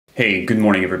Hey, good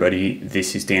morning everybody.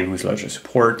 This is Dan with Ledger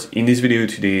Support. In this video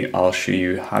today, I'll show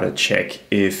you how to check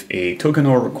if a token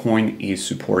or a coin is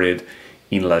supported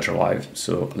in Ledger Live.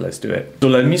 So let's do it. So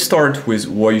let me start with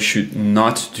what you should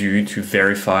not do to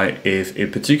verify if a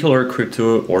particular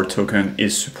crypto or token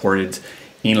is supported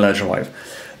in Ledger Live.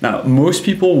 Now, most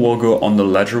people will go on the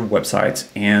Ledger website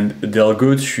and they'll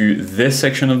go to this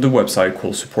section of the website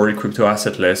called Supported Crypto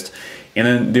Asset List, and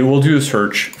then they will do a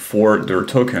search for their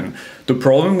token. The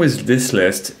problem with this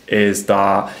list is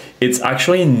that it's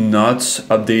actually not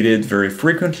updated very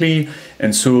frequently,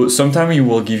 and so sometimes it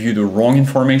will give you the wrong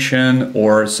information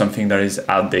or something that is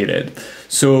outdated.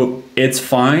 So it's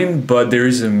fine, but there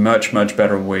is a much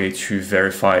better way to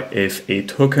verify if a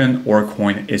token or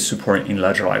coin is supported in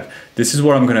Ledger Live. This is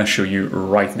what I'm gonna show you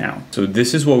right now. So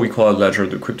this is what we call at Ledger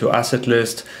the crypto asset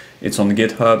list. It's on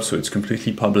GitHub, so it's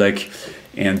completely public.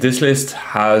 And this list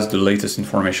has the latest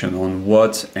information on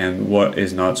what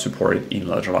is not supported in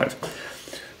Ledger Live.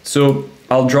 So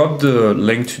I'll drop the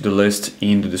link to the list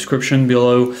in the description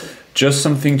below. Just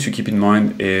something to keep in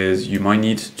mind is you might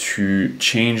need to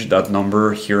change that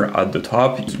number here at the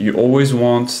top. You always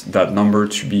want that number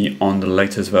to be on the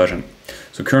latest version.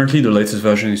 So currently the latest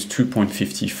version is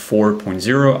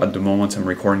 2.54.0 at the moment I'm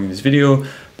recording this video,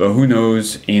 but who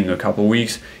knows, in a couple of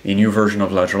weeks, a new version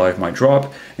of Ledger Live might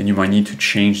drop and you might need to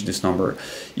change this number.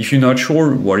 If you're not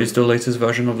sure what is the latest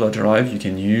version of Ledger Live, you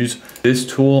can use this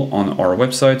tool on our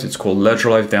website. It's called Ledger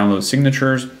Live Download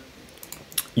Signatures.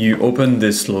 You open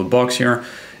this little box here,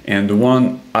 and the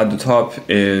one at the top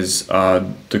is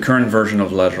the current version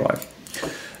of Ledger Live.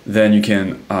 Then you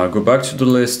can go back to the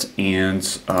list and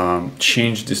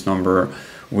change this number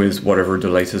with whatever the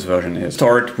latest version is.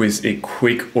 Start with a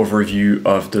quick overview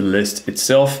of the list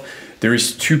itself. There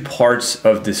is two parts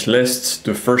of this list.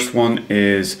 The first one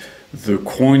is the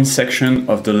coin section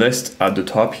of the list at the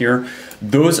top here.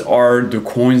 Those are the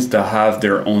coins that have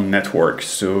their own network.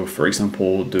 So for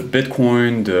example, the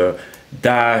Bitcoin, the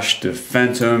Dash, the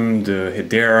Phantom, the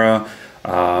Hedera,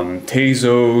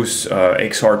 Tezos,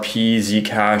 XRP,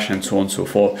 Zcash, and so on and so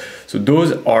forth. So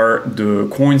those are the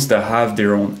coins that have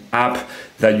their own app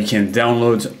that you can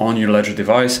download on your Ledger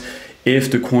device. If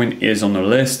the coin is on the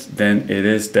list, then it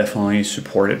is definitely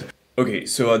supported. Okay,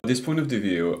 so at this point of the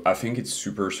video, I think it's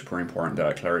super important that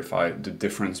I clarify the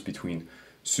difference between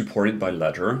supported by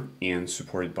Ledger and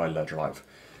supported by Ledger Live.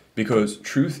 Because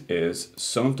truth is,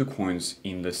 some of the coins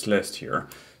in this list here,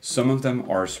 some of them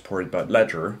are supported by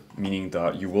Ledger, meaning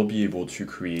that you will be able to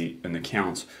create an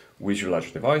account with your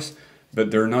Ledger device,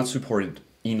 but they're not supported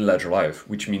in Ledger Live,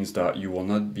 which means that you will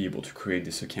not be able to create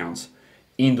these accounts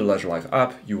in the Ledger Live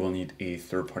app. You will need a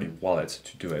third-party wallet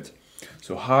to do it.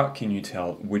 So how can you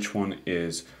tell which one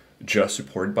is just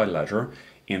supported by Ledger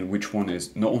and which one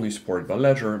is not only supported by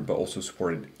Ledger, but also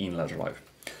supported in Ledger Live?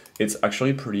 It's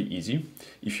actually pretty easy.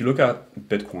 If you look at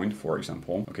Bitcoin, for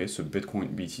example, okay, so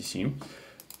Bitcoin BTC,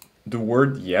 the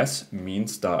word yes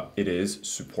means that it is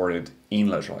supported in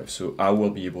Ledger Live. So I will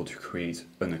be able to create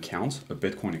an account, a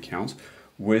Bitcoin account,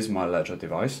 with my Ledger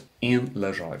device in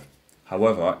Ledger Live.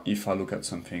 However, if I look at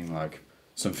something like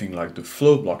the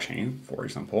Flow blockchain, for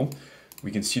example,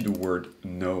 we can see the word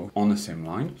no on the same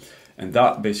line. And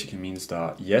that basically means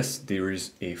that yes, there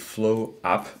is a Flow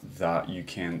app that you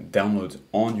can download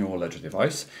on your Ledger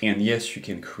device. And yes, you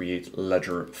can create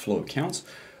Ledger Flow accounts,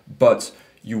 but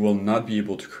you will not be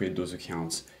able to create those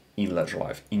accounts in Ledger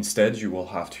Live. Instead, you will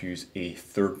have to use a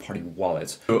third-party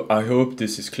wallet. So I hope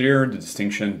this is clear. The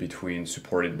distinction between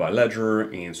supported by Ledger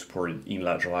and supported in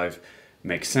Ledger Live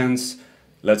makes sense.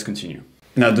 Let's continue.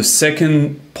 Now, the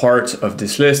second part of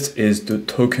this list is the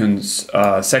tokens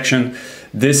section.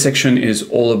 This section is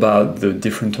all about the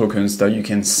different tokens that you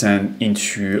can send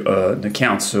into an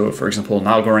account. So for example, an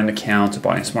Algorand account, a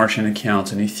Binance Smart Chain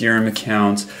account, an Ethereum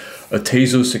account, a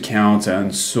Tezos account,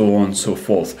 and so on and so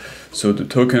forth. So the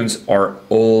tokens are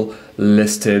all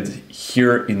listed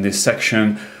here in this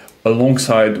section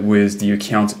alongside with the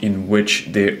account in which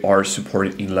they are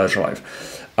supported in Ledger Live.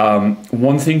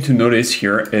 One thing to notice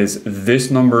here is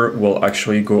this number will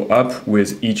actually go up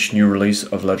with each new release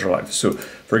of Ledger Live. So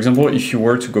for example, if you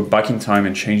were to go back in time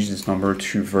and change this number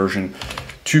to version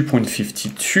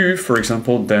 2.52, for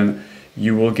example, then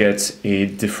you will get a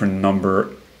different number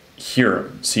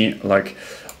here. See, like,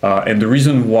 and the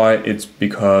reason why it's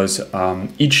because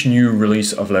each new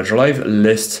release of Ledger Live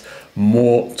lists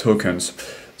more tokens.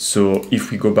 So if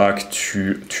we go back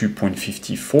to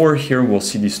 2.54 here, we'll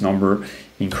see this number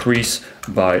increase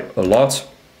by a lot.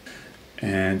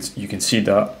 And you can see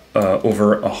that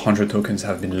over 100 tokens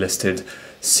have been listed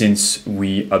since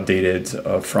we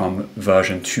updated from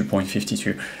version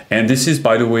 2.52. And this is,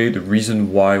 by the way, the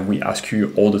reason why we ask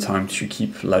you all the time to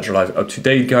keep Ledger Live up to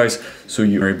date, guys, so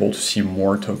you're able to see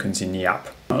more tokens in the app.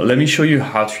 Let me show you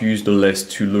how to use the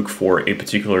list to look for a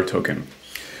particular token.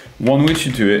 One way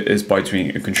to do it is by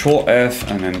doing a Control F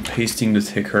and then pasting the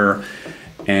ticker,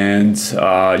 and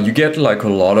you get like a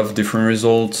lot of different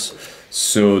results.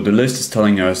 So the list is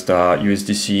telling us that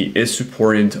USDC is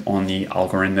supported on the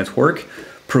Algorand network,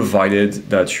 provided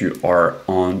that you are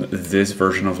on this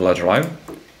version of Ledger Live,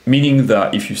 meaning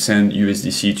that if you send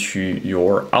USDC to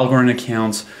your Algorand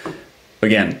account,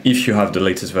 again, if you have the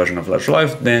latest version of Ledger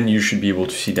Live, then you should be able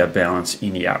to see that balance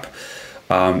in the app.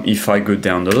 If I go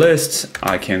down the list,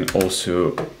 I can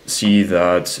also see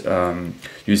that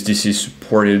USDC is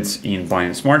supported in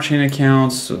Binance Smart Chain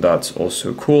accounts, so that's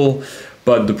also cool.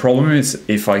 But the problem is,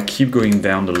 if I keep going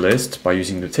down the list by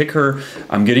using the ticker,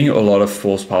 I'm getting a lot of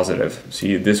false positive.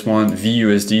 See this one,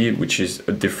 VUSD, which is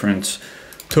a different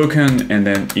token, and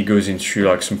then it goes into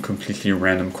like some completely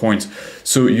random coins.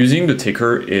 So using the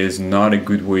ticker is not a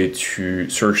good way to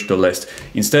search the list.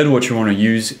 Instead, what you want to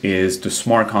use is the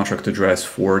smart contract address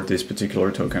for this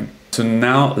particular token. So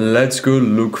now let's go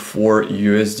look for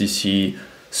USDC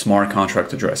smart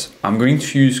contract address. I'm going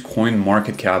to use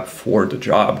CoinMarketCap for the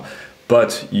job,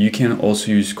 but you can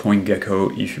also use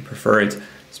CoinGecko if you prefer it.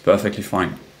 It's perfectly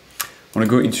fine. I want to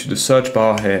go into the search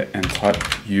bar here and type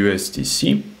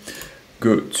USDC.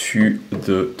 Go to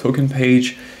the token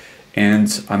page,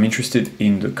 and I'm interested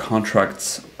in the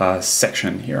contracts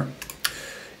section here.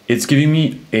 It's giving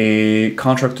me a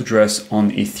contract address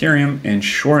on Ethereum, and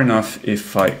sure enough,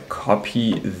 if I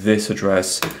copy this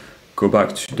address, go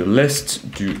back to the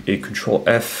list, do a Control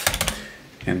F,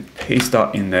 and paste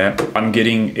that in there, I'm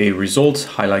getting a result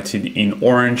highlighted in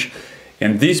orange.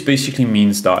 And this basically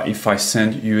means that if I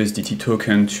send USDT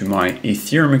token to my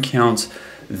Ethereum account,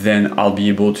 then I'll be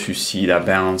able to see that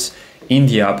balance in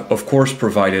the app, of course,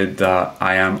 provided that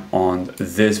I am on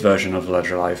this version of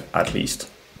Ledger Live at least.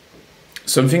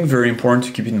 Something very important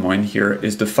to keep in mind here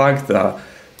is the fact that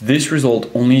this result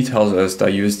only tells us that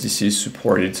USDC is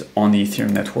supported on the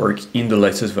Ethereum network in the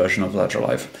latest version of Ledger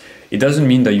Live. It doesn't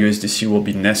mean that USDC will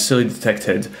be necessarily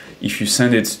detected if you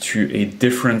send it to a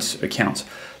different account.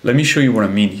 Let me show you what I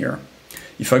mean here.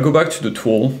 If I go back to the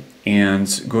tool and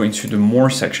go into the More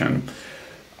section,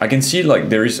 I can see like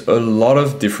there is a lot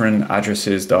of different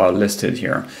addresses that are listed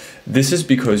here. This is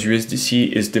because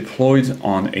USDC is deployed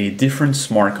on a different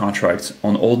smart contract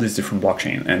on all these different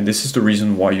blockchains. And this is the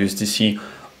reason why USDC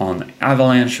on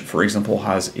Avalanche, for example,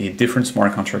 has a different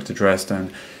smart contract address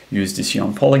than USDC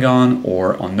on Polygon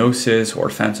or on Gnosis or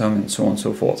Phantom and so on and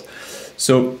so forth.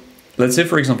 So let's say,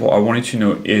 for example, I wanted to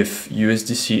know if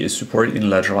USDC is supported in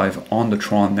Ledger Live on the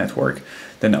Tron network.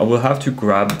 Then I will have to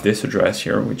grab this address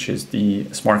here, which is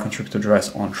the smart contract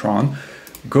address on Tron,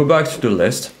 go back to the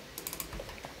list,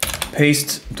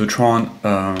 paste the Tron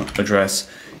address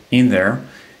in there,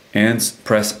 and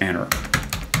press enter.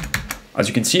 As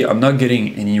you can see, I'm not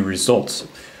getting any results.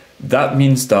 That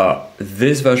means that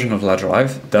this version of Ledger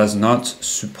Live does not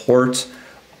support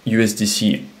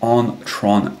USDC on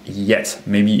Tron yet.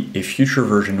 Maybe a future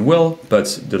version will,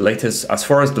 but the latest, as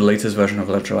far as the latest version of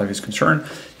Ledger Live is concerned,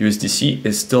 USDC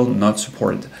is still not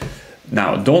supported.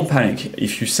 Now, don't panic.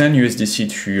 If you send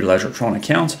USDC to your Ledger Tron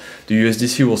account, the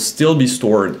USDC will still be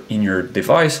stored in your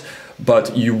device,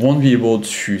 but you won't be able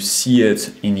to see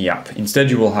it in the app.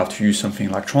 Instead, you will have to use something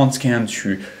like TronScan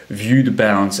to view the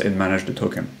balance and manage the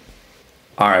token.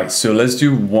 All right, so let's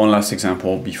do one last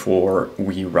example before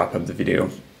we wrap up the video.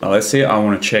 Now, let's say I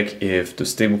want to check if the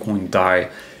stablecoin DAI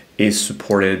is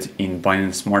supported in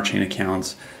Binance Smart Chain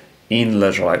accounts in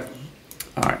Ledger Live.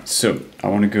 All right, so I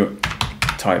want to go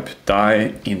type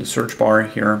DAI in the search bar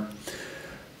here,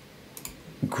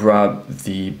 grab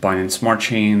the Binance Smart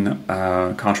Chain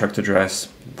contract address,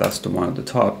 that's the one at the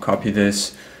top, copy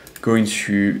this, go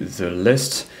into the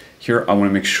list. Here I want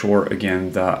to make sure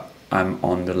again that I'm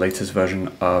on the latest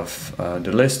version of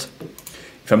the list.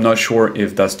 If I'm not sure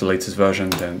if that's the latest version,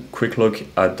 then quick look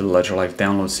at the Ledger Live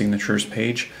download signatures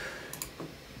page.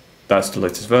 That's the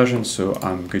latest version, so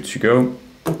I'm good to go.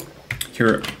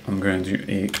 Here I'm going to do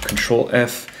a Control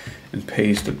F and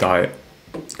paste the DAI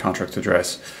contract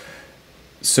address.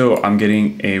 So I'm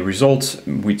getting a result,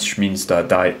 which means that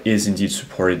DAI is indeed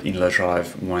supported in Ledger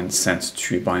Live when sent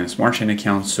to a Binance Smart Chain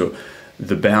account. So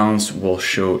the balance will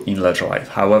show in Ledger Live.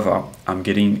 However, I'm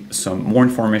getting some more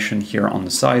information here on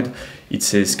the side. It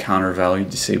says counter value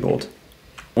disabled.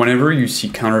 Whenever you see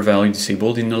counter value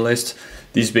disabled in the list,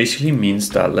 this basically means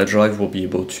that Ledger Live will be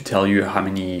able to tell you how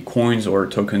many coins or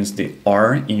tokens they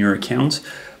are in your account,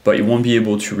 but it won't be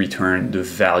able to return the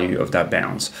value of that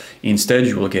balance. Instead,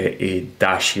 you will get a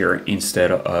dash here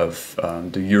instead of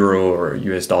the euro or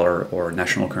US dollar or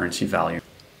national currency value.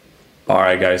 All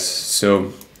right, guys,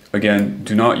 so again,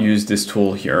 do not use this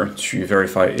tool here to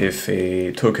verify if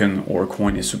a token or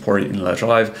coin is supported in Ledger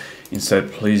Live.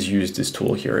 Instead, please use this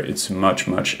tool here. It's much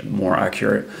more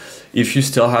accurate. If you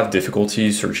still have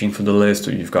difficulty searching for the list,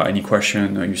 or you've got any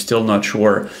question, or you're still not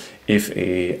sure if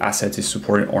a asset is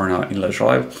supported or not in Ledger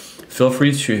Live, feel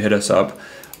free to hit us up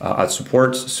at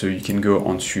support. So you can go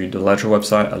onto the Ledger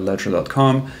website at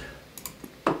ledger.com,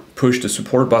 push the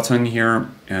support button here.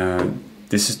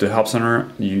 This is the help center.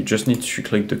 You just need to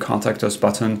click the contact us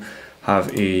button,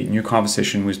 have a new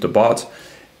conversation with the bot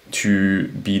to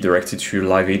be directed to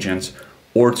live agents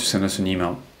or to send us an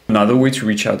email. Another way to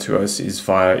reach out to us is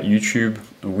via YouTube.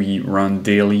 We run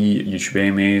daily YouTube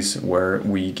AMAs where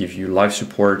we give you live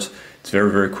support. It's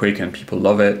very quick and people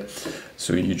love it.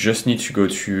 So you just need to go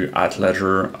to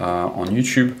 @Ledger on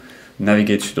YouTube,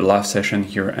 navigate to the live session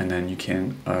here, and then you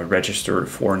can register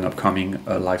for an upcoming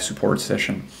live support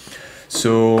session.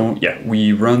 So yeah,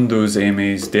 we run those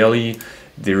AMAs daily.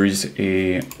 There is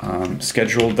a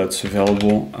schedule that's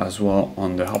available as well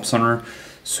on the Help Center.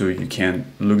 So you can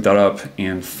look that up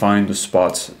and find the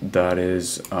spot that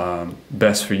is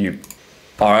best for you.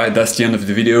 All right, that's the end of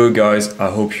the video, guys. I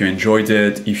hope you enjoyed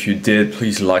it. If you did,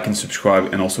 please like and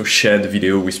subscribe, and also share the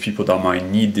video with people that might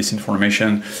need this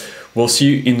information. We'll see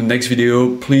you in the next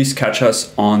video. Please catch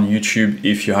us on YouTube.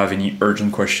 If you have any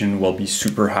urgent question, we'll be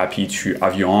super happy to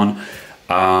have you on.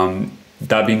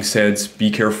 That being said,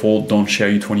 be careful, don't share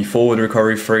your 24 with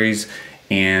recovery phrase,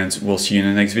 and we'll see you in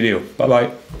the next video. Bye-bye.